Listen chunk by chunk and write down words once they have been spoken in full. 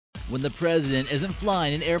When the president isn't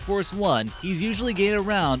flying in Air Force One, he's usually getting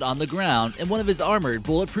around on the ground in one of his armored,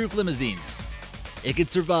 bulletproof limousines. It can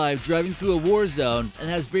survive driving through a war zone and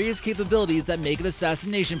has various capabilities that make it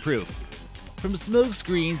assassination-proof. From smoke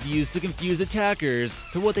screens used to confuse attackers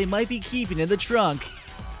to what they might be keeping in the trunk,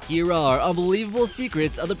 here are unbelievable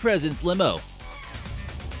secrets of the president's limo.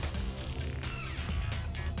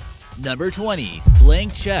 Number 20.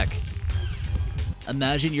 Blank check.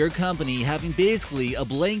 Imagine your company having basically a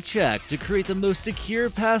blank check to create the most secure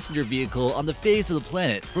passenger vehicle on the face of the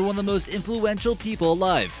planet for one of the most influential people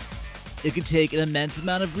alive. It could take an immense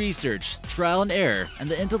amount of research, trial and error, and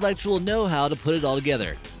the intellectual know-how to put it all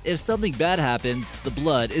together. If something bad happens, the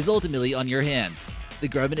blood is ultimately on your hands. The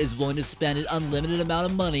government is willing to spend an unlimited amount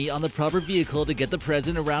of money on the proper vehicle to get the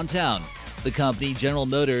president around town. The company, General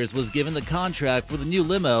Motors, was given the contract for the new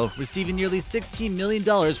limo, receiving nearly $16 million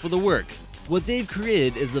for the work. What they've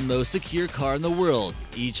created is the most secure car in the world.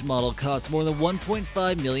 Each model costs more than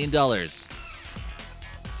 $1.5 million.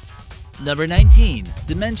 Number 19.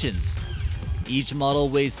 Dimensions. Each model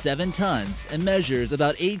weighs 7 tons and measures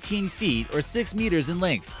about 18 feet or 6 meters in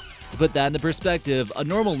length. To put that into perspective, a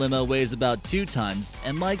normal limo weighs about 2 tons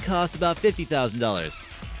and might cost about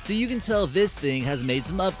 $50,000. So you can tell this thing has made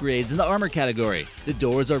some upgrades in the armor category. The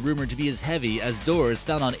doors are rumored to be as heavy as doors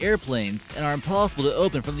found on airplanes and are impossible to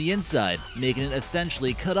open from the inside, making it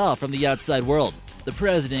essentially cut off from the outside world. The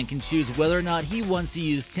president can choose whether or not he wants to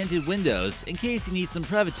use tinted windows in case he needs some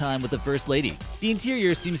private time with the First Lady. The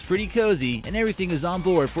interior seems pretty cozy and everything is on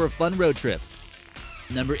board for a fun road trip.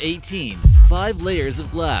 Number 18. 5 layers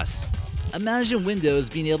of glass. Imagine windows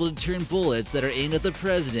being able to turn bullets that are aimed at the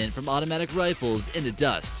president from automatic rifles into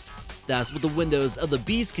dust. That's what the windows of the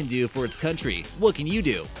Beast can do for its country. What can you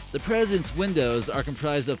do? The president's windows are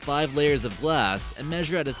comprised of 5 layers of glass and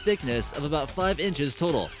measure at a thickness of about 5 inches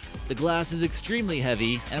total. The glass is extremely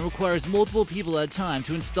heavy and requires multiple people at a time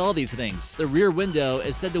to install these things. The rear window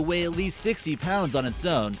is said to weigh at least 60 pounds on its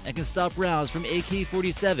own and can stop rounds from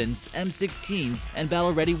AK-47s, M16s, and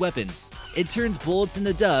battle-ready weapons. It turns bullets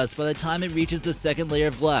into dust by the time it reaches the second layer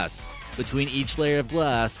of glass. Between each layer of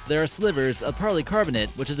glass, there are slivers of polycarbonate,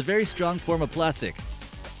 which is a very strong form of plastic.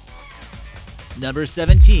 Number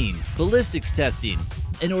 17. Ballistics testing.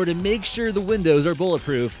 In order to make sure the windows are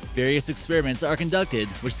bulletproof, various experiments are conducted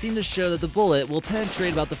which seem to show that the bullet will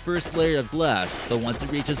penetrate about the first layer of glass, but once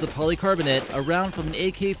it reaches the polycarbonate, a round from an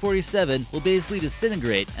AK-47 will basically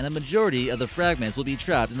disintegrate and the majority of the fragments will be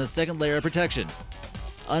trapped in the second layer of protection.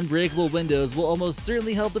 Unbreakable windows will almost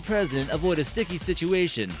certainly help the president avoid a sticky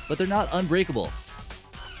situation, but they're not unbreakable.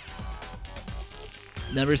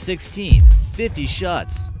 Number 16. 50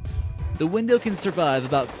 shots. The window can survive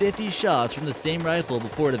about 50 shots from the same rifle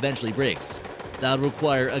before it eventually breaks. That would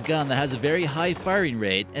require a gun that has a very high firing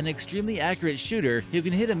rate and an extremely accurate shooter who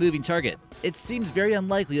can hit a moving target. It seems very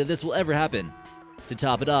unlikely that this will ever happen. To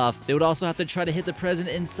top it off, they would also have to try to hit the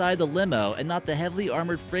president inside the limo and not the heavily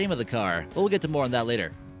armored frame of the car, but we'll get to more on that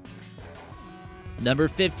later. Number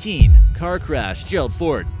 15. Car crash, Gerald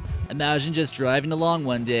Ford. Imagine just driving along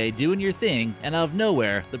one day, doing your thing, and out of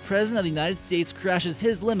nowhere, the President of the United States crashes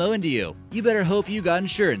his limo into you. You better hope you got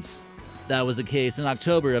insurance. That was the case in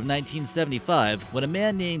October of 1975 when a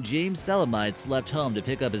man named James Salamites left home to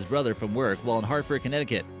pick up his brother from work while in Hartford,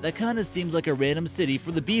 Connecticut. That kinda seems like a random city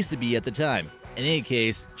for the Beast to be at the time. In any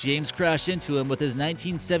case, James crashed into him with his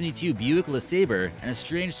 1972 Buick LeSabre, and a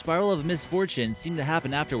strange spiral of misfortune seemed to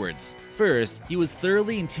happen afterwards. First, he was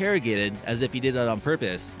thoroughly interrogated, as if he did it on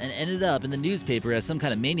purpose, and ended up in the newspaper as some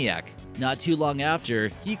kind of maniac. Not too long after,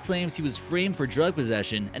 he claims he was framed for drug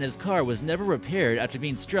possession and his car was never repaired after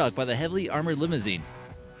being struck by the heavily armored limousine.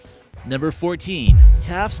 Number 14.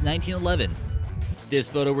 Taft's 1911. This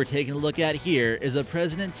photo we're taking a look at here is of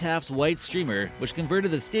President Taft's white streamer, which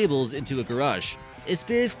converted the stables into a garage. It's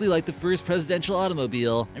basically like the first presidential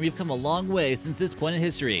automobile, and we've come a long way since this point in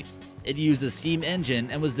history. It used a steam engine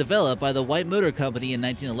and was developed by the White Motor Company in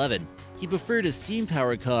 1911. He preferred a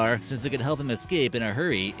steam-powered car since it could help him escape in a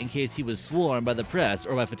hurry in case he was swarmed by the press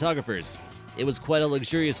or by photographers. It was quite a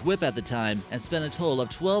luxurious whip at the time and spent a total of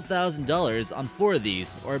 $12,000 on 4 of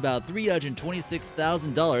these, or about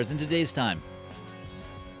 $326,000 in today's time.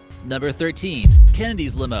 Number 13.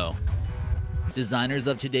 Kennedy's limo. Designers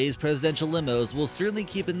of today's presidential limos will certainly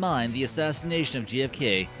keep in mind the assassination of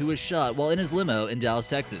JFK, who was shot while in his limo in Dallas,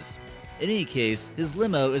 Texas. In any case, his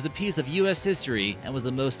limo is a piece of US history and was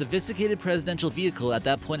the most sophisticated presidential vehicle at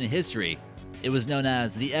that point in history. It was known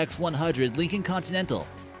as the X-100 Lincoln Continental.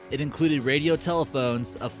 It included radio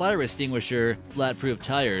telephones, a fire extinguisher, flat-proof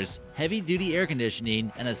tires, heavy-duty air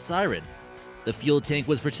conditioning, and a siren. The fuel tank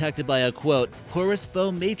was protected by a, quote, porous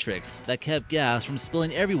foam matrix that kept gas from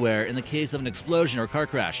spilling everywhere in the case of an explosion or car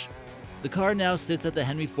crash. The car now sits at the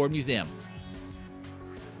Henry Ford Museum.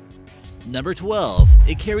 Number 12.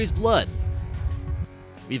 It carries blood.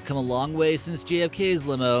 We've come a long way since JFK's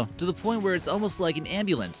limo, to the point where it's almost like an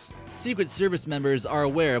ambulance. Secret Service members are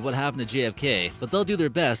aware of what happened to JFK, but they'll do their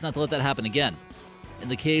best not to let that happen again. In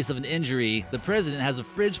the case of an injury, the president has a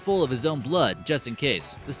fridge full of his own blood, just in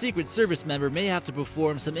case. The Secret Service member may have to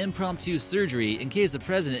perform some impromptu surgery in case the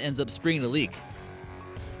president ends up springing a leak.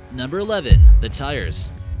 Number 11. The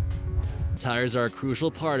tires. Tires are a crucial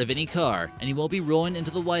part of any car, and you won't be rolling into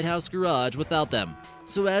the White House garage without them.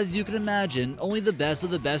 So as you can imagine, only the best of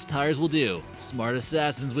the best tires will do. Smart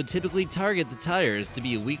assassins would typically target the tires to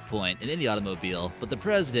be a weak point in any automobile, but the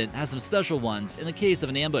president has some special ones in the case of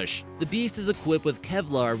an ambush. The Beast is equipped with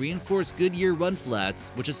Kevlar reinforced Goodyear run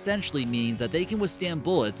flats, which essentially means that they can withstand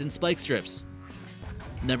bullets and spike strips.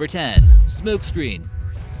 Number 10. Smokescreen.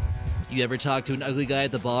 You ever talk to an ugly guy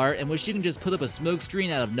at the bar and wish you can just put up a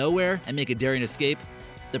smokescreen out of nowhere and make a daring escape?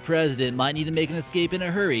 The president might need to make an escape in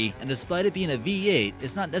a hurry, and despite it being a V8,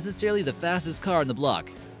 it's not necessarily the fastest car on the block.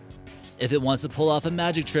 If it wants to pull off a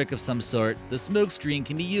magic trick of some sort, the smokescreen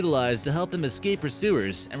can be utilized to help them escape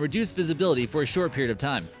pursuers and reduce visibility for a short period of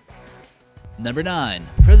time. Number 9.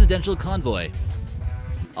 Presidential convoy.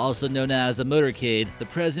 Also known as a motorcade, the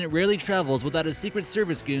president rarely travels without his Secret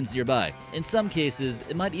Service goons nearby. In some cases,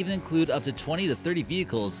 it might even include up to 20 to 30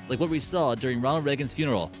 vehicles, like what we saw during Ronald Reagan's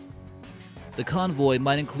funeral. The convoy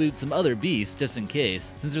might include some other beasts just in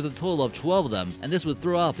case, since there's a total of 12 of them, and this would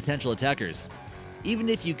throw out potential attackers. Even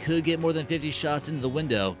if you could get more than 50 shots into the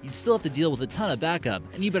window, you'd still have to deal with a ton of backup,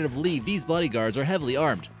 and you better believe these bodyguards are heavily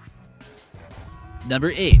armed.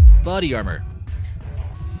 Number 8. Body armor.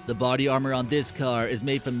 The body armor on this car is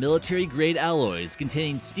made from military-grade alloys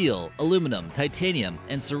containing steel, aluminum, titanium,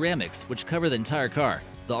 and ceramics, which cover the entire car.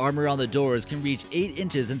 The armor on the doors can reach 8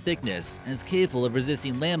 inches in thickness and is capable of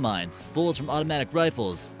resisting landmines, bullets from automatic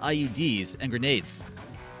rifles, IUDs, and grenades.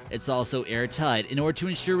 It's also airtight in order to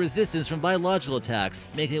ensure resistance from biological attacks,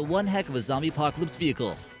 making it one heck of a zombie apocalypse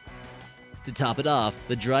vehicle. To top it off,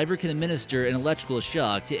 the driver can administer an electrical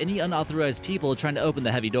shock to any unauthorized people trying to open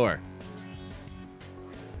the heavy door.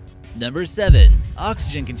 Number 7.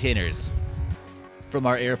 Oxygen containers. From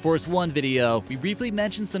our Air Force One video, we briefly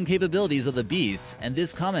mentioned some capabilities of the Beast, and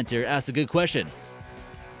this commenter asked a good question.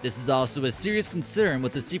 This is also a serious concern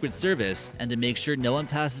with the Secret Service, and to make sure no one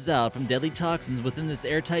passes out from deadly toxins within this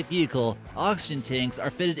airtight vehicle, oxygen tanks are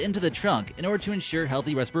fitted into the trunk in order to ensure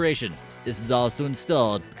healthy respiration. This is also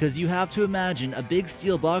installed because you have to imagine a big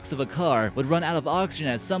steel box of a car would run out of oxygen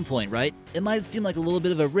at some point, right? It might seem like a little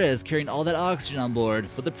bit of a risk carrying all that oxygen on board,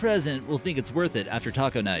 but the president will think it's worth it after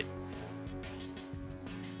taco night.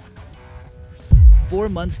 4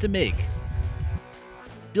 months to make.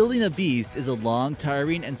 Building a Beast is a long,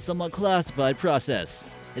 tiring, and somewhat classified process.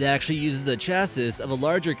 It actually uses a chassis of a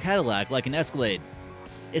larger Cadillac like an Escalade.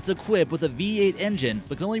 It's equipped with a V8 engine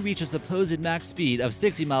but can only reach a supposed max speed of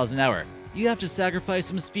 60 miles an hour. You have to sacrifice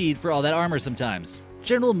some speed for all that armor sometimes.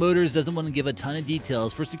 General Motors doesn't want to give a ton of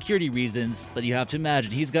details for security reasons, but you have to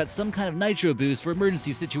imagine he's got some kind of nitro boost for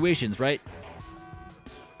emergency situations, right?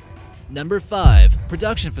 Number 5.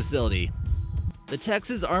 Production facility. The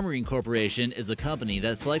Texas Armoring Corporation is a company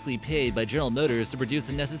that's likely paid by General Motors to produce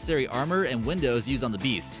the necessary armor and windows used on the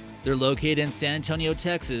Beast. They're located in San Antonio,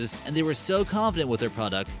 Texas, and they were so confident with their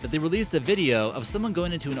product that they released a video of someone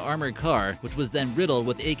going into an armored car, which was then riddled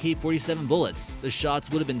with AK-47 bullets. The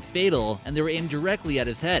shots would have been fatal, and they were aimed directly at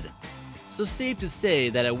his head. So safe to say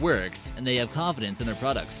that it works, and they have confidence in their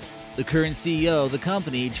products. The current CEO of the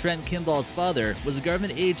company, Trent Kimball's father, was a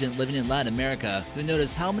government agent living in Latin America who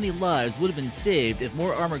noticed how many lives would have been saved if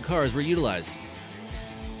more armored cars were utilized.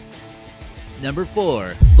 Number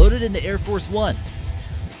 4. Loaded into Air Force One.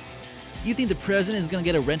 You think the president is going to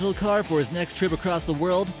get a rental car for his next trip across the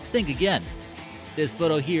world? Think again. This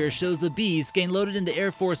photo here shows the Beast getting loaded into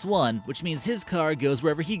Air Force One, which means his car goes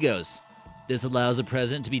wherever he goes. This allows the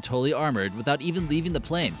president to be totally armored without even leaving the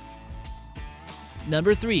plane.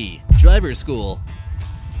 Number 3. Driver School.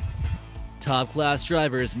 Top-class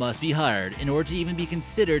drivers must be hired in order to even be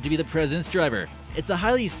considered to be the president's driver. It's a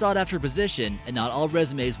highly sought-after position, and not all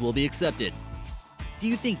resumes will be accepted. Do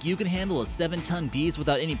you think you can handle a 7-ton beast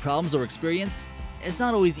without any problems or experience? It's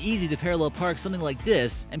not always easy to parallel park something like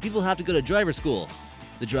this, and people have to go to driver school.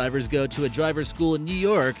 The drivers go to a driver school in New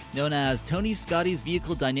York known as Tony Scotty's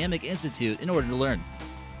Vehicle Dynamic Institute in order to learn.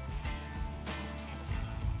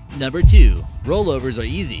 Number 2. Rollovers are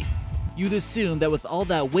easy. You'd assume that with all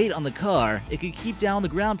that weight on the car, it could keep down the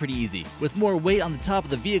ground pretty easy. With more weight on the top of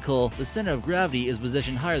the vehicle, the center of gravity is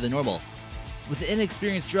positioned higher than normal. With an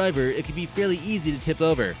inexperienced driver, it can be fairly easy to tip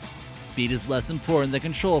over. Speed is less important than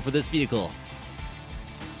control for this vehicle.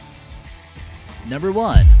 Number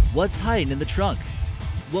 1. What's hiding in the trunk?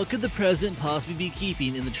 What could the president possibly be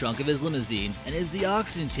keeping in the trunk of his limousine, and is the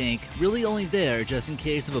oxygen tank really only there just in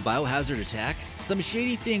case of a biohazard attack? Some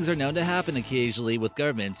shady things are known to happen occasionally with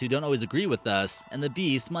governments who don't always agree with us, and the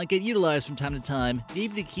beast might get utilized from time to time,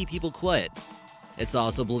 maybe to keep people quiet. It's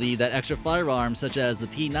also believed that extra firearms such as the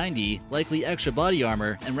P90, likely extra body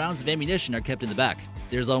armor, and rounds of ammunition are kept in the back.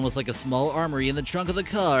 There's almost like a small armory in the trunk of the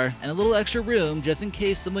car, and a little extra room just in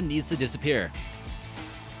case someone needs to disappear.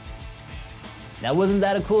 Now wasn't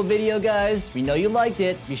that a cool video, guys? We know you liked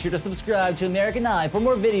it. Be sure to subscribe to American Eye for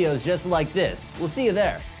more videos just like this. We'll see you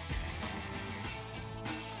there.